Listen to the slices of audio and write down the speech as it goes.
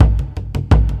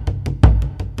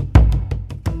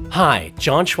Hi,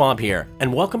 John Schwab here,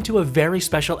 and welcome to a very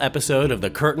special episode of the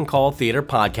Curtain Call Theater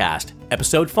Podcast,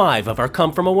 Episode 5 of our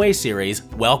Come From Away series,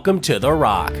 Welcome to the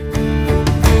Rock.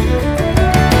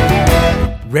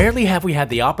 Rarely have we had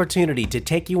the opportunity to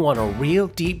take you on a real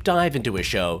deep dive into a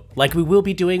show like we will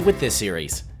be doing with this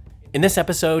series. In this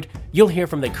episode, you'll hear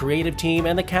from the creative team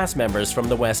and the cast members from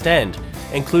the West End,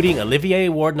 including Olivier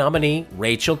Award nominee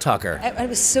Rachel Tucker. It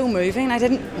was so moving. I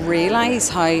didn't realise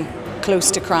how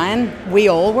close to crying we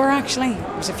all were, actually.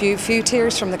 There was a few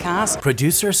tears from the cast.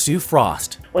 Producer Sue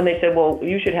Frost. When they said, well,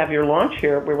 you should have your launch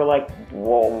here, we were like,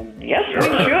 well, yes, we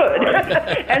should.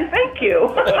 And thank you.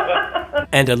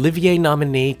 And Olivier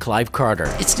nominee Clive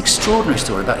Carter. It's an extraordinary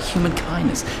story about human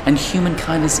kindness, and human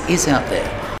kindness is out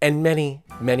there. And many,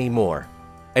 many more.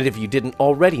 And if you didn't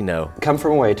already know, Come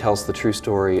From Away tells the true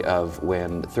story of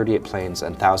when 38 planes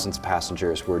and thousands of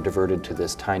passengers were diverted to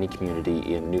this tiny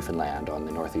community in Newfoundland on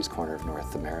the northeast corner of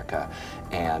North America.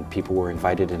 And people were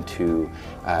invited into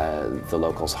the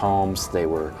locals' homes. They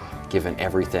were given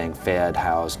everything, fed,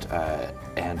 housed,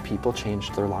 and people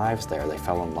changed their lives there. They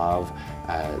fell in love,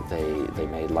 they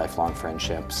made lifelong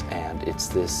friendships, and it's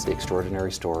this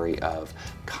extraordinary story of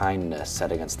kindness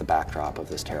set against the backdrop of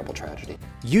this terrible tragedy.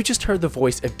 you just heard the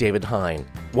voice of David Hine,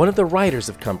 one of the writers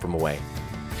of Come From Away.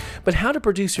 But how do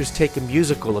producers take a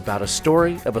musical about a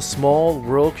story of a small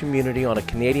rural community on a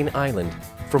Canadian island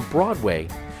from Broadway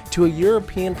to a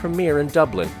European premiere in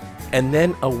Dublin, and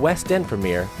then a West End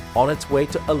premiere on its way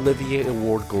to Olivier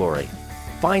Award glory?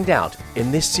 Find out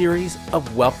in this series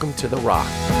of Welcome to the Rock.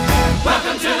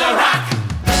 Welcome to the Rock!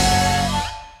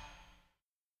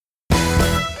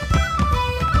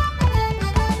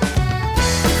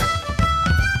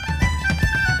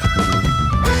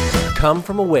 Come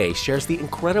From Away shares the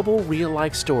incredible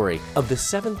real-life story of the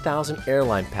 7,000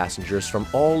 airline passengers from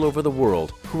all over the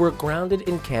world who were grounded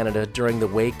in Canada during the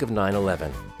wake of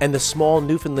 9/11, and the small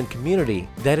Newfoundland community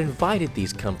that invited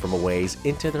these Come From Aways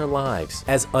into their lives.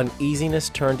 As uneasiness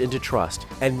turned into trust,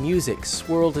 and music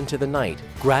swirled into the night,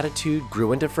 gratitude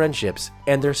grew into friendships,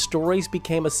 and their stories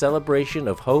became a celebration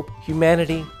of hope,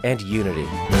 humanity, and unity.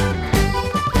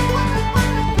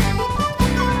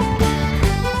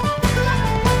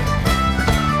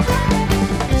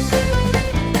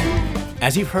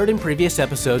 As you've heard in previous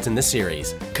episodes in this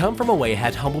series, Come From Away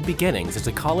had humble beginnings as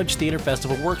a college theater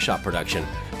festival workshop production,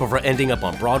 before ending up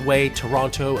on Broadway,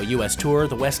 Toronto, a US tour,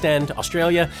 the West End,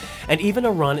 Australia, and even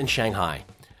a run in Shanghai.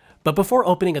 But before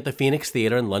opening at the Phoenix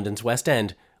Theatre in London's West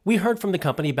End, we heard from the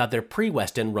company about their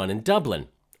pre-West End run in Dublin.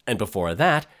 And before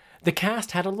that, the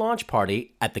cast had a launch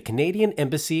party at the Canadian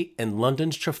Embassy in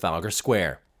London's Trafalgar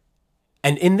Square.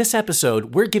 And in this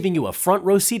episode, we're giving you a front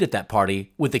row seat at that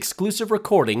party with exclusive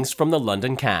recordings from the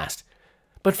London cast.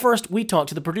 But first, we talked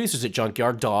to the producers at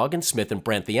Junkyard Dog and Smith &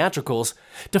 Brant Theatricals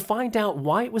to find out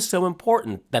why it was so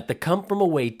important that the Come From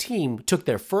Away team took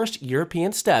their first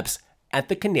European steps at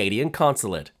the Canadian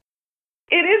consulate.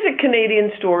 It is a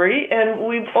Canadian story, and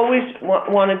we've always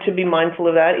wanted to be mindful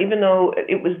of that, even though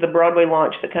it was the Broadway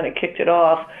launch that kind of kicked it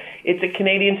off. It's a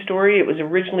Canadian story. It was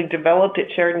originally developed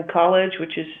at Sheridan College,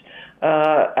 which is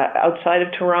outside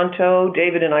of Toronto.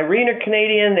 David and Irene are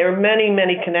Canadian. There are many,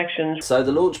 many connections. So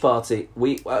the launch party,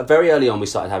 we very early on we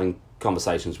started having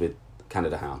conversations with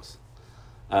Canada House.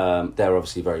 They're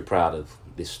obviously very proud of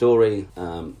this story.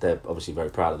 They're obviously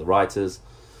very proud of the writers,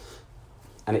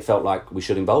 and it felt like we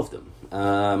should involve them.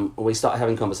 We started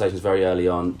having conversations very early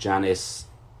on. Janice,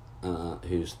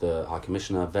 who's the High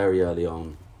Commissioner, very early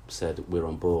on said, we're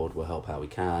on board, we'll help how we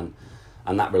can.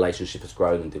 And that relationship has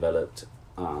grown and developed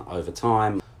over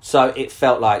time. So it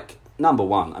felt like, number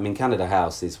one, I mean, Canada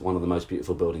House is one of the most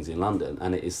beautiful buildings in London,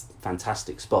 and it is a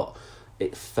fantastic spot.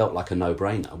 It felt like a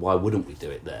no-brainer. Why wouldn't we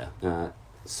do it there?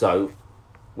 So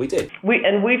we did. We've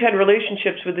had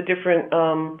relationships with the different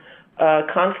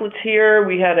consulates here.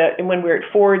 We had when we were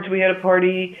at Ford's, we had a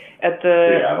party at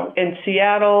in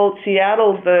Seattle.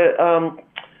 Seattle,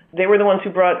 they were the ones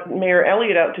who brought Mayor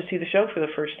Elliott out to see the show for the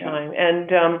first time, and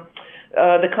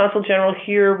the Consul General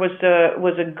here was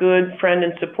a good friend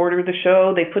and supporter of the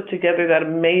show. They put together that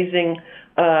amazing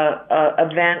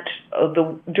event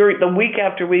during the week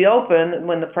after we opened,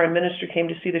 when the Prime Minister came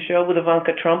to see the show with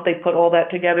Ivanka Trump. They put all that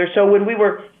together. So when we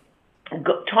were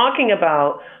talking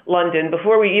about London,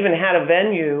 before we even had a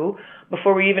venue,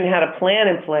 before we even had a plan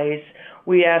in place,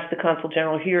 we asked the Consul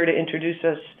General here to introduce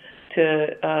us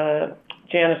to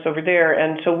Janice over there,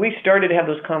 and so we started to have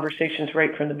those conversations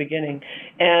right from the beginning.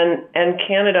 And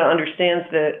Canada understands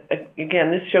that,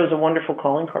 again, this show's a wonderful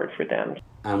calling card for them.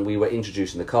 And we were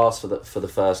introducing the cast for the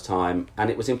first time, and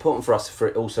it was important for us for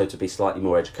it also to be slightly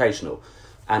more educational.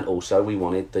 And also we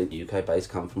wanted the UK-based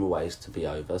Come From Aways to be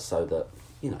over so that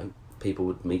people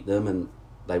would meet them and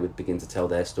they would begin to tell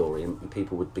their story, and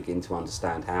people would begin to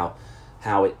understand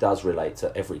how it does relate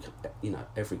to every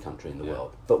country in the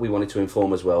world. But we wanted to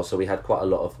inform as well, so we had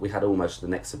we had almost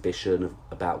an exhibition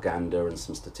about Gander and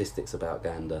some statistics about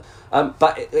Gander.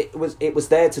 But it was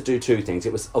there to do two things.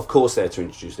 It was, of course, there to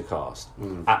introduce the cast,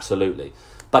 absolutely.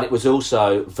 But it was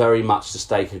also very much to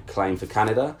stake a claim for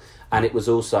Canada, and it was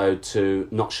also to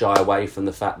not shy away from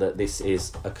the fact that this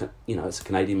is it's a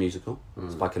Canadian musical.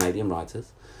 It's by Canadian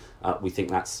writers. We think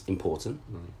that's important.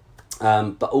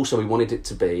 But also we wanted it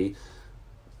to be,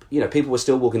 people were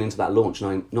still walking into that launch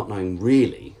not knowing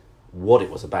really what it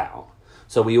was about.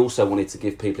 So we also wanted to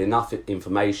give people enough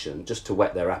information just to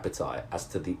whet their appetite as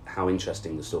to how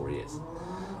interesting the story is.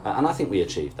 And I think we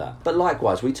achieved that. But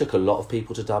likewise, we took a lot of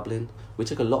people to Dublin. We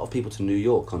took a lot of people to New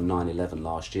York on 9/11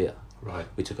 last year. Right.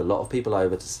 We took a lot of people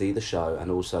over to see the show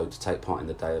and also to take part in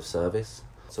the day of service.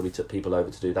 So we took people over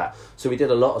to do that. So we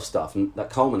did a lot of stuff, and that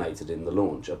culminated in the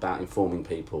launch about informing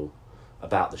people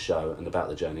about the show and about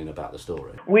the journey and about the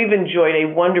story. We've enjoyed a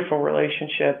wonderful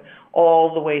relationship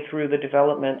all the way through the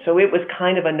development. So it was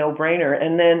kind of a no-brainer.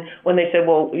 And then when they said,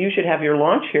 well, you should have your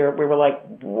launch here, we were like,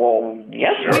 well,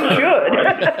 yes, we should.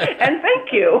 And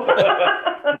thank you.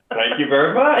 Thank you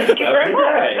very much. Thank you very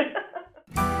much.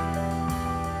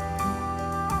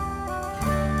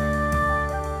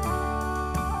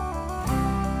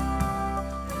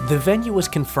 The venue was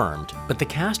confirmed, but the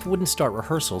cast wouldn't start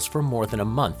rehearsals for more than a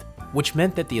month, which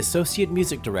meant that the associate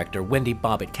music director, Wendy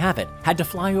Bobbitt-Cavett, had to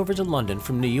fly over to London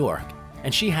from New York,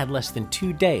 and she had less than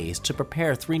 2 days to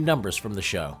prepare 3 numbers from the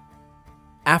show.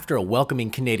 After a welcoming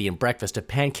Canadian breakfast of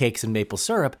pancakes and maple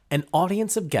syrup, an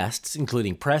audience of guests,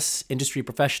 including press, industry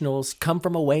professionals, come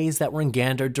from a ways that were in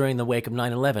Gander during the wake of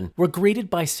 9/11, were greeted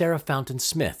by Sarah Fountain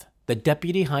Smith, the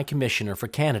Deputy High Commissioner for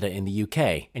Canada in the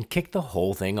UK, and kicked the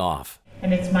whole thing off.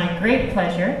 And it's my great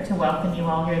pleasure to welcome you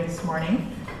all here this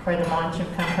morning for the launch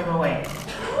of Come From Away.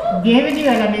 Bienvenue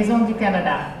à la Maison du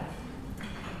Canada.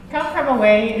 Come From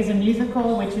Away is a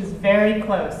musical which is very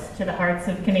close to the hearts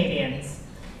of Canadians.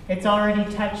 It's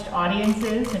already touched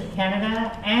audiences in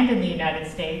Canada and in the United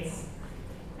States,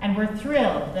 and we're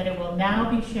thrilled that it will now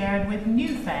be shared with new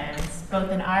fans, both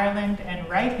in Ireland and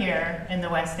right here in the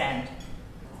West End.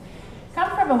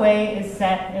 Come From Away is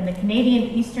set in the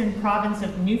Canadian eastern province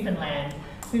of Newfoundland,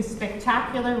 whose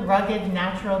spectacular, rugged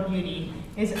natural beauty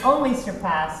is only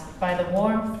surpassed by the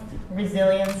warmth,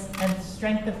 resilience, and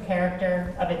strength of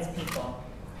character of its people.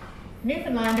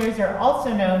 Newfoundlanders are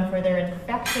also known for their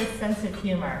infectious sense of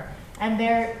humor and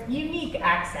their unique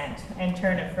accent and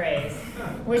turn of phrase,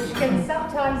 which can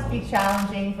sometimes be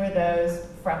challenging for those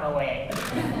from away,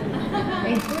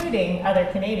 including other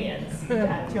Canadians,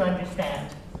 to understand.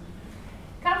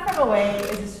 Come From Away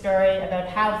is a story about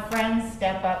how friends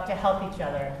step up to help each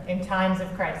other in times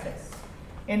of crisis.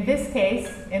 In this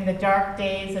case, in the dark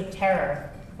days of terror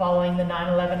following the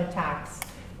 9/11 attacks,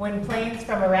 when planes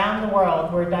from around the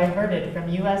world were diverted from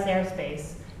U.S.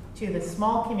 airspace to the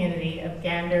small community of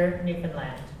Gander,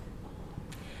 Newfoundland.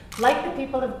 Like the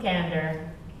people of Gander,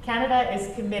 Canada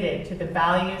is committed to the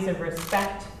values of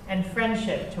respect and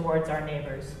friendship towards our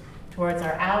neighbors, towards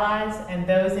our allies and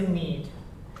those in need.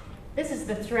 This is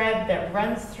the thread that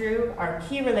runs through our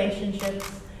key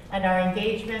relationships and our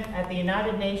engagement at the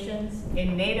United Nations,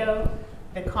 in NATO,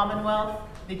 the Commonwealth,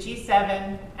 the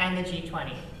G7, and the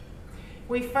G20.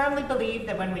 We firmly believe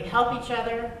that when we help each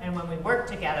other and when we work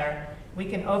together, we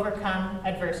can overcome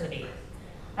adversity.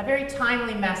 A very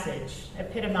timely message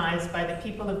epitomized by the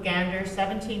people of Gander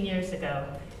 17 years ago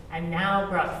and now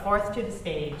brought forth to the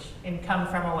stage in Come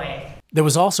From Away. There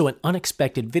was also an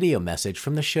unexpected video message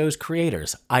from the show's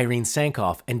creators, Irene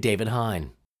Sankoff and David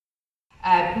Hein.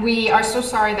 We are so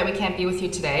sorry that we can't be with you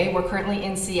today. We're currently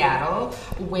in Seattle,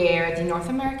 where the North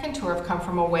American tour of Come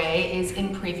From Away is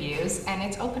in previews, and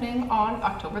it's opening on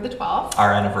October the 12th.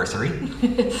 Our anniversary.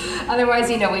 Otherwise,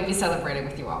 we'd be celebrating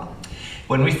with you all.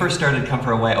 When we first started Come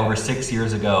From Away over 6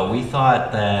 years ago, we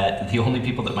thought that the only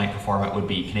people that might perform it would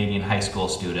be Canadian high school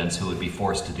students who would be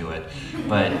forced to do it.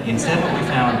 But instead what we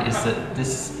found is that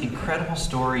this incredible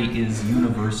story is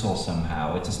universal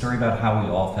somehow. It's a story about how we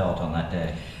all felt on that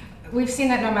day. We've seen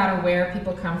that no matter where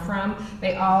people come from,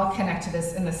 they all connect to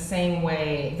this in the same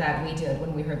way that we did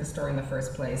when we heard the story in the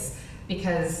first place.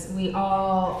 Because we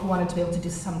all wanted to be able to do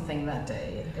something that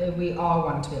day. We all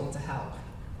wanted to be able to help.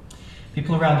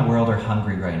 People around the world are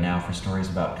hungry right now for stories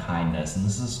about kindness, and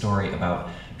this is a story about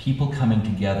people coming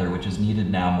together, which is needed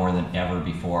now more than ever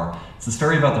before. It's a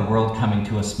story about the world coming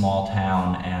to a small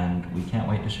town, and we can't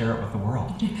wait to share it with the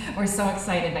world. We're so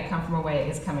excited that Come From Away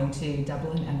is coming to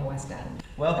Dublin and the West End.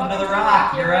 Welcome to the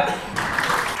Rock, Europe!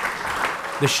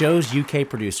 The show's UK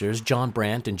producers, John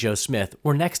Brandt and Joe Smith,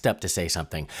 were next up to say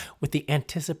something, with the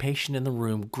anticipation in the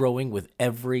room growing with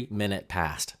every minute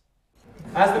passed.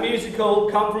 As the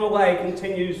musical Come From Away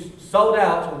continues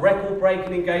sold-out,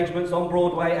 record-breaking engagements on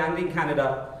Broadway and in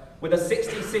Canada, with a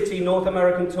 60-city North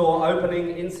American tour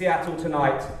opening in Seattle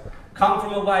tonight, Come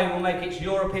From Away will make its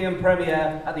European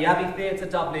premiere at the Abbey Theatre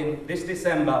Dublin this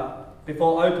December,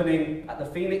 before opening at the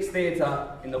Phoenix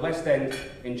Theatre in the West End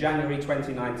in January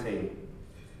 2019.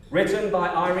 Written by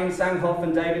Irene Sanghoff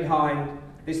and David Hind,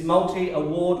 this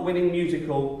multi-award-winning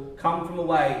musical, Come From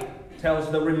Away, tells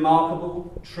the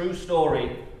remarkable, true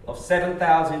story of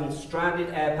 7,000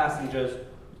 stranded air passengers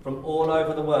from all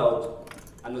over the world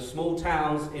and the small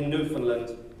towns in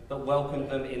Newfoundland that welcomed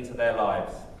them into their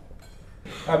lives.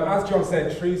 As John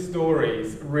said, true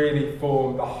stories really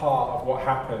form the heart of what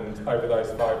happened over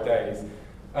those 5 days.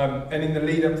 And in the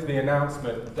lead up to the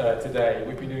announcement today,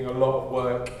 we've been doing a lot of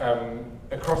work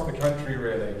across the country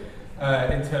really,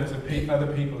 in terms of other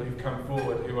people who've come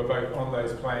forward who were both on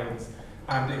those planes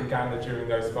and in Ghana during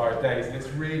those 5 days. And it's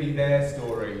really their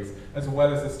stories, as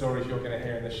well as the stories you're going to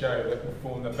hear in the show, that will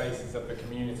form the basis of the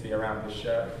community around the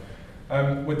show.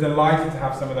 We're delighted to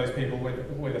have some of those people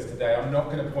with us today. I'm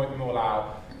not going to point them all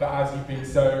out, but as you've been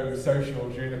so social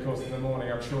during the course of the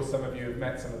morning, I'm sure some of you have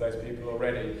met some of those people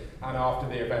already, and after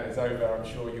the event is over, I'm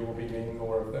sure you will be meeting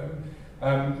more of them.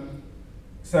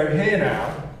 So here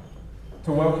now,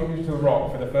 to welcome you to The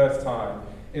Rock for the first time,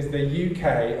 is the UK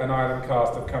and Ireland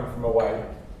cast of Come From Away.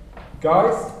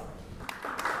 Guys?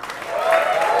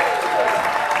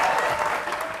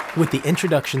 With the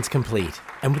introductions complete,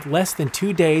 and with less than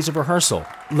 2 days of rehearsal,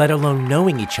 let alone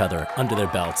knowing each other under their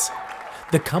belts,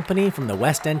 the company from the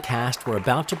West End cast were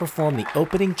about to perform the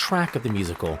opening track of the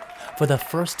musical for the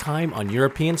first time on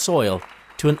European soil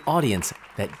to an audience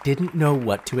that didn't know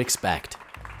what to expect.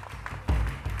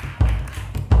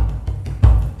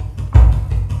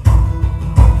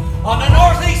 On the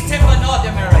northeast tip of North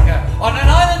America, on an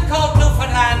island called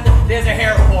Newfoundland, there's a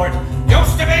airport.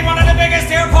 Used to be one of the biggest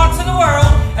airports in the world,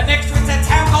 and next to it's a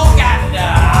town called Gander.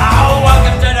 Oh,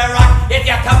 welcome to the Rock, if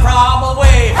you come from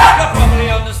away. You'll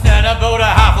probably understand about a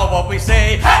half of what we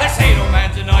say. They say no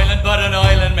man's an island, but an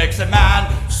island makes a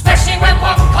man. Especially when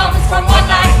one comes from one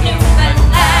like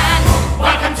Newfoundland.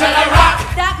 Welcome to the Rock.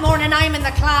 That morning I'm in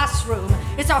the classroom.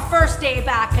 It's our first day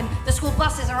back and the school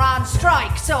buses are on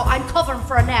strike, so I'm covering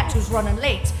for Annette who's running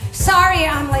late. Sorry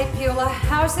I'm late, Beulah.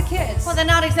 How's the kids? Well, they're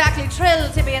not exactly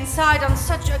thrilled to be inside on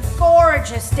such a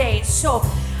gorgeous day, so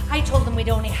I told them we'd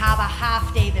only have a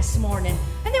half day this morning.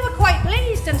 And they were quite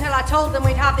pleased until I told them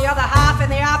we'd have the other half in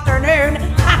the afternoon.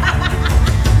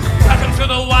 Welcome to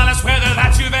the wildest weather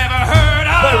that you've ever heard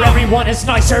of. Where everyone is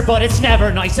nicer, but it's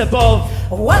never nice above.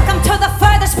 Welcome to the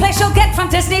furthest place you'll get from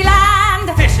Disneyland.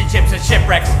 Fish and chips and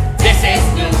shipwrecks. This is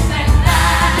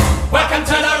Newfoundland. Welcome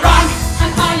to the Rock.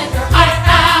 An islander. I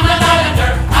am an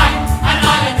islander. I'm an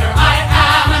islander. I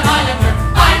am an islander.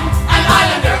 I'm an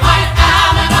islander. I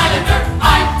am an islander.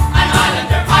 I'm an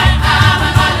islander. I am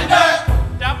an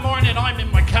islander. That morning I'm in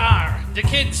my car. The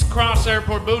kids cross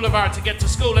Airport Boulevard to get to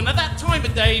school, and at that time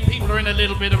of day people are in a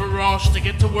little bit of a rush to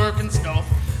get to work and stuff.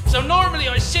 So normally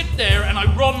I sit there and I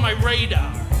run my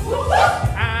radar.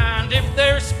 And if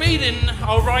they're speeding,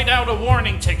 I'll write out a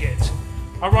warning ticket.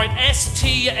 I'll write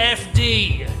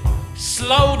STFD.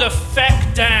 Slow the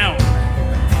feck down.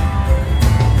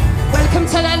 Welcome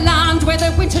to the land where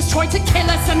the winters tried to kill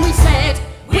us and we said,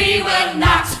 we will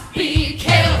not be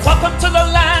killed. Welcome to the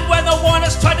land where the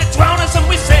waters tried to drown us and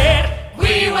we said,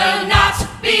 we will not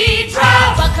be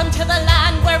drowned. Welcome to the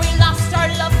land where we lost our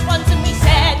loved ones and we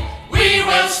said, we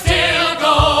will still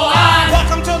go on.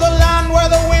 Welcome to the land where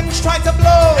the winds tried to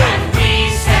blow and we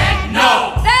said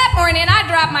no. That morning I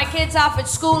dropped my kids off at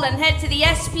school and head to the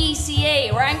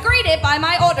SPCA, where I'm greeted by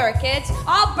my other kids,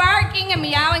 all barking and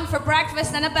meowing for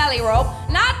breakfast and a belly rub.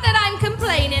 Not that I'm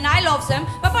complaining, I love them,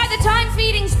 but by the time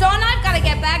feeding's done, I've got to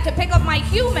get back to pick up my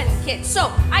human kids.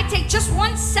 So I take just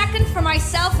 1 second for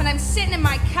myself and I'm sitting in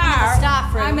my car.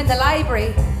 Staff room. I'm in the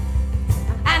library.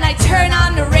 And I turn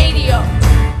on the radio.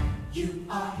 You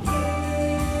are here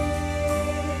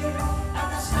at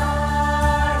the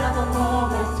start of a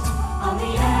moment on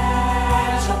the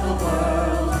edge of the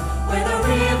world where the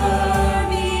river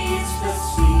meets the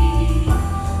sea.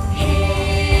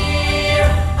 Here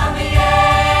on the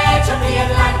edge of the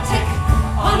Atlantic,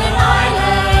 on an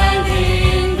island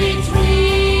in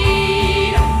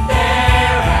between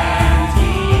there and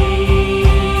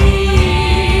here.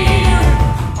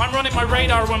 I'm running my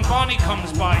radar when Bonnie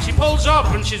comes by. She pulls up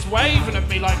and she's waving at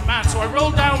me like mad, so I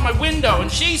roll down my window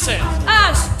and she says,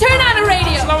 Oz, turn on the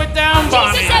radio. Slow it down,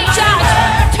 Bonnie. Jesus H.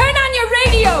 Oz, turn on your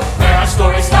radio. There are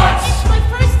stories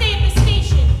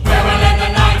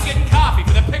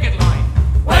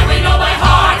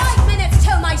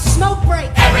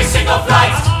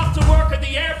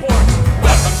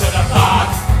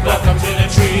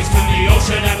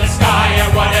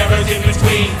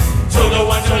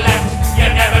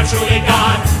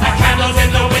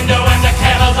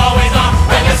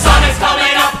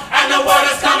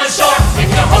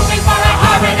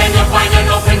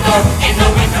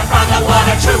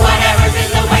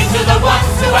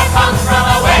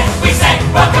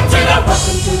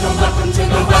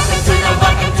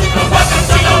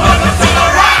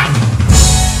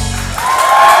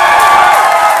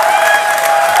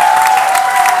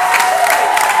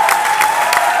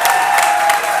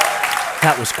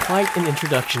That was quite an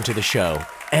introduction to the show,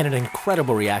 and an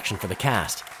incredible reaction for the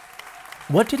cast.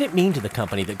 What did it mean to the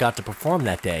company that got to perform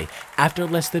that day after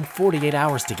less than 48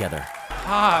 hours together?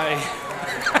 Hi.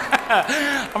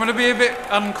 I'm going to be a bit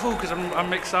uncool because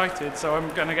I'm excited, so I'm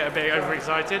going to get a bit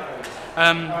overexcited.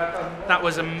 That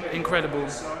was incredible.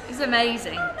 It was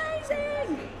amazing.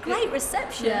 Great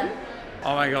reception. Yeah.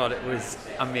 Oh my god, it was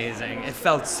amazing. It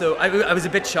felt so... I was a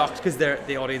bit shocked because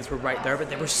the audience were right there, but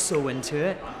they were so into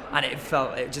it, and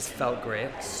it just felt great.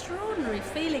 Extraordinary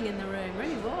feeling in the room,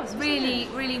 really was.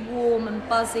 Really warm and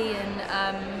buzzy,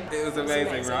 and it was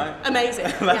amazing, right? Amazing.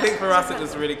 And I think for us it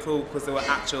was really cool because there were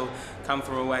actual Come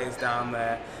From Aways down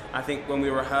there. I think when we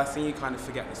were rehearsing, you kind of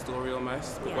forget the story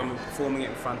almost, but when we're performing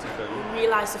it in front of them, you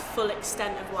realise the full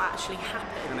extent of what actually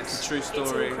happened. And it's a true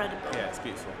story. It's incredible. Yeah, it's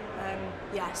beautiful.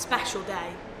 Special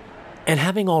day. And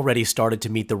having already started to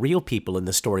meet the real people in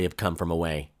the story of Come From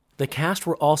Away, the cast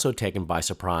were also taken by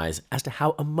surprise as to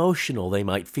how emotional they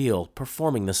might feel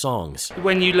performing the songs.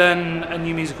 When you learn a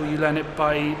new musical, you learn it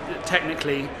by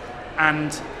technically,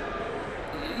 and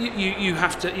you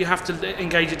have to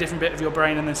engage a different bit of your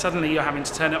brain, and then suddenly you're having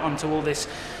to turn it onto all this,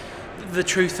 the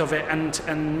truth of it,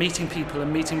 and meeting people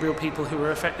and meeting real people who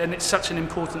are affected, and it's such an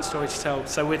important story to tell.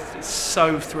 So we're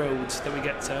so thrilled that we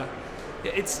get to.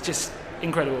 It's just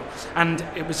incredible, and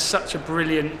it was such a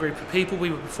brilliant group of people we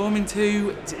were performing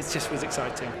to. It just was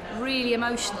exciting. Really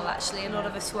emotional, actually. A lot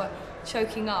of us were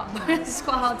choking up. It's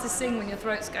quite hard to sing when your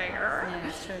throat's going. Yeah,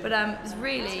 it's true. But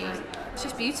it's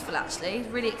just beautiful, actually.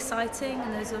 Really exciting,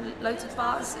 and there's loads of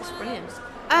parts. It's brilliant.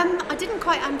 I didn't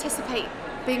quite anticipate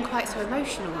being quite so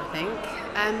emotional, I think.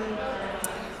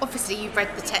 Obviously, you've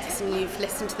read the text and you've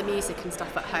listened to the music and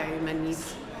stuff at home, and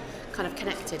you've kind of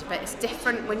connected, but it's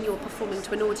different when you're performing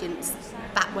to an audience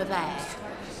that were there.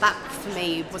 That for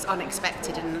me was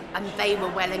unexpected, and they were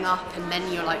welling up, and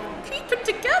then you're like, keep it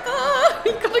together,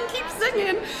 you've got to keep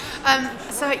singing.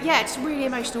 So yeah, it's really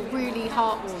emotional, really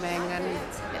heartwarming, and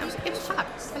it was fab.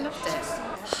 I loved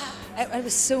it. It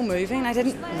was so moving. I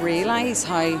didn't realise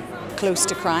how close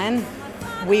to crying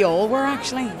we all were,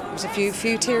 actually. There was a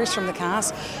few tears from the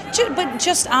cast, but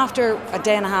just after a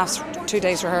day and a half, 2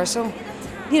 days rehearsal,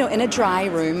 in a dry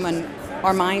room, and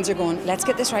our minds are going, let's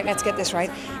get this right.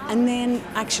 And then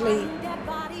actually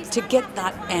to get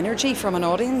that energy from an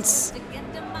audience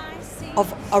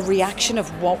of a reaction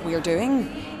of what we're doing,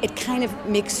 it kind of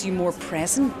makes you more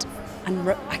present, and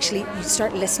actually you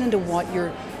start listening to what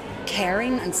you're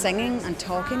caring and singing and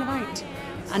talking about,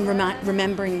 and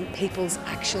remembering people's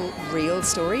actual real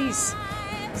stories.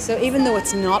 So even though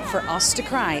it's not for us to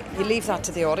cry, you leave that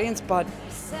to the audience, but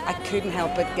I couldn't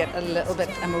help but get a little bit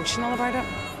emotional about it.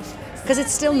 Because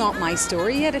it's still not my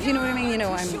story yet, if you know what I mean.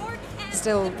 I'm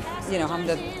still, having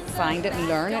to find it and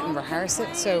learn it and rehearse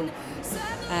it. So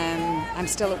I'm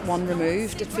still at one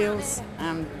removed, it feels.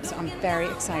 So I'm very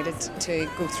excited to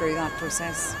go through that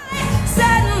process.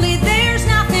 Suddenly there's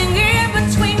nothing in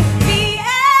between me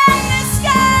and the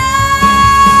sky.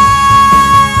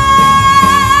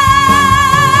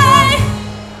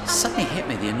 Suddenly hit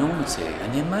me the enormity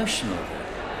and the emotion of it.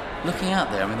 Looking out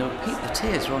there, there were the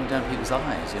tears rolling down people's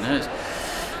eyes,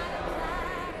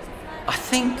 I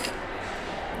think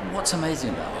what's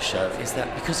amazing about the show is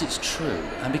that because it's true,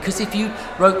 and because if you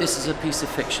wrote this as a piece of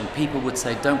fiction, people would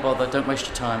say, don't bother, don't waste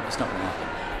your time, it's not going to happen.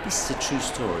 This is a true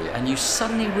story, and you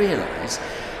suddenly realise,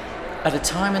 at a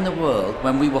time in the world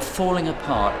when we were falling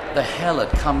apart, the hell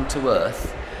had come to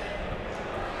earth,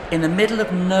 in the middle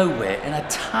of nowhere, in a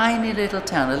tiny little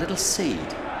town, a little seed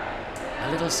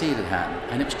had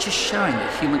happened, and it was just showing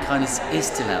that humankind is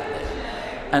still out there.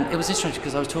 And it was interesting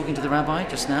because I was talking to the rabbi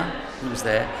just now, who was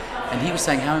there, and he was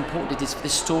saying how important it is for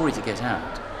this story to get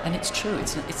out. And it's true,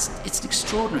 it's an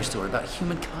extraordinary story about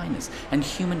human kindness, and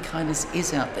human kindness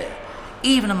is out there,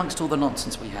 even amongst all the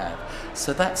nonsense we have.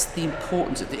 So that's the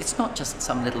importance of it. It's not just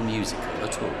some little musical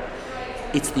at all.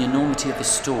 It's the enormity of the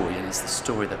story, and it's the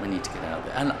story that we need to get out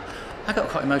there. And I got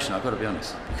quite emotional, I've got to be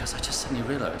honest, because I just suddenly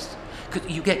realised. Because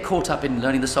you get caught up in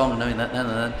learning the song and knowing that.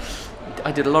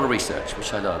 I did a lot of research,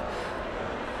 which I love.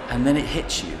 And then it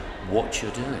hits you what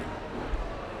you're doing.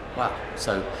 Wow.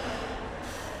 So,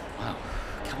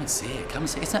 come and see it.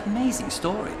 It's an amazing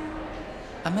story.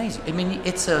 Amazing.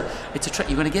 It's a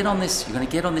you're going to get on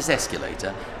this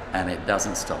escalator, and it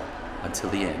doesn't stop until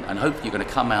the end. And hopefully you're going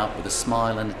to come out with a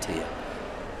smile and a tear.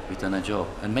 We've done our job,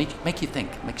 and makes you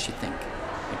think, and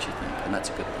that's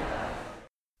a good thing.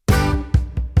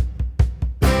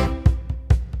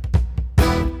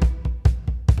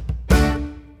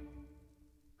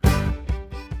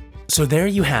 So there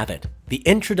you have it, the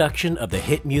introduction of the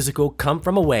hit musical Come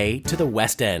From Away to the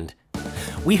West End.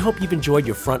 We hope you've enjoyed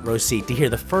your front row seat to hear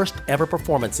the first ever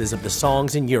performances of the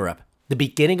songs in Europe, the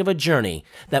beginning of a journey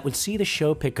that would see the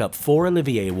show pick up 4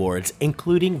 Olivier Awards,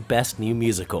 including Best New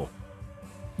Musical.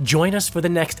 Join us for the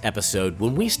next episode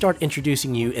when we start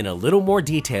introducing you in a little more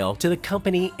detail to the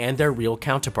company and their real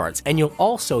counterparts, and you'll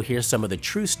also hear some of the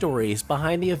true stories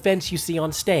behind the events you see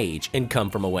on stage in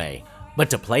Come From Away. But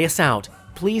to play us out,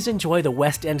 please enjoy the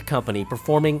West End Company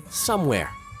performing Somewhere,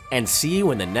 and see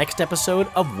you in the next episode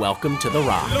of Welcome to the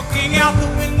Rock. Looking out the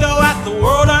window at the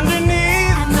world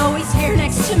underneath. I know he's here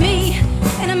next to me.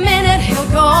 In a minute he'll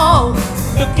go.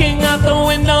 Looking out the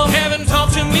window, heaven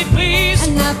talk to me please.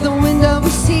 And out the window we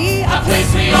see a place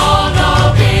we all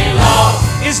know below.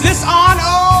 Is this on?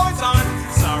 Oh, it's on.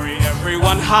 Sorry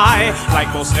everyone, hi.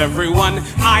 Like most everyone,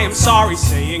 I am sorry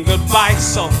saying goodbye.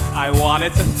 So I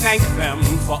wanted to thank them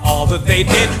for all that they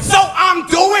did. So I'm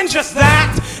doing just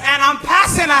that. And I'm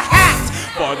passing a hat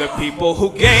for the people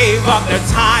who gave up their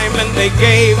time and they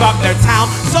gave up their town.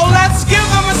 So let's give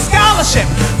them a scholarship.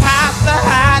 Pass the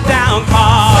hat down,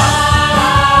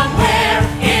 somewhere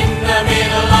in the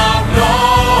middle of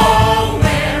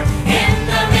nowhere, in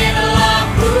the middle of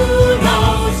who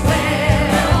knows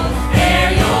where, there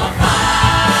you'll find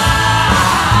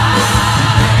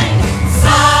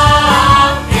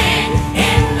something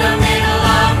in the middle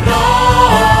of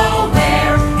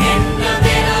nowhere, in the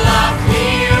middle of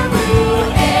clear blue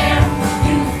air.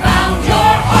 You found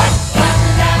your heart, but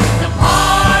left a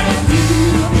part of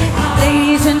you behind.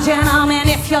 Ladies and gentlemen,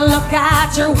 if you look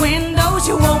out your windows,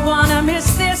 you won't want to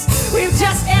miss this. We've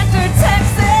just entered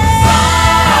Texas.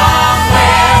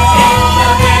 Somewhere in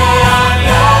the middle of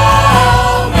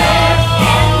nowhere,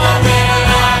 in the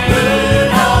middle of who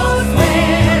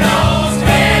knows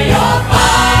where you'll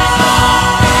find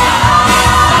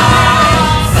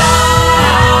something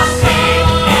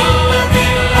in the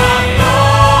middle of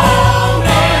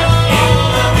nowhere, in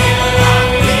the middle of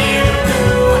clear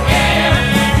blue air.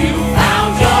 You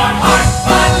found your heart,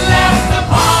 but left a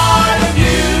part of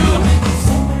you.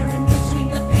 Somewhere in between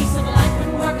the pace of life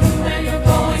and work and where you're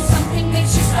going, something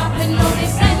makes you stop and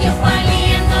notice, and you're finally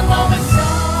in the moment.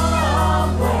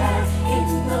 Somewhere in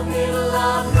the middle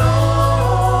of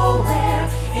nowhere,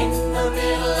 in the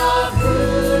middle of who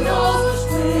knows,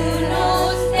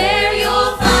 there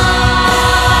you'll find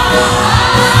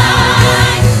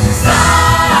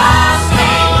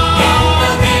something in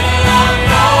the middle of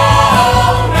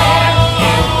nowhere,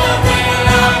 in the middle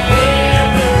of clear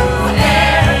blue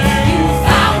air. You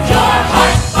found your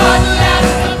heart, but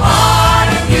left a part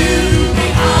of you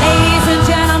behind. Ladies and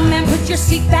gentlemen, put your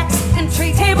seat backs and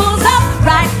tray tables up.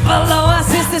 Right below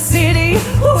us is the city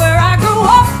where I grew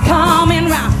up. Coming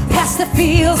round past the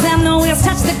fields and the wheels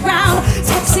touch the ground.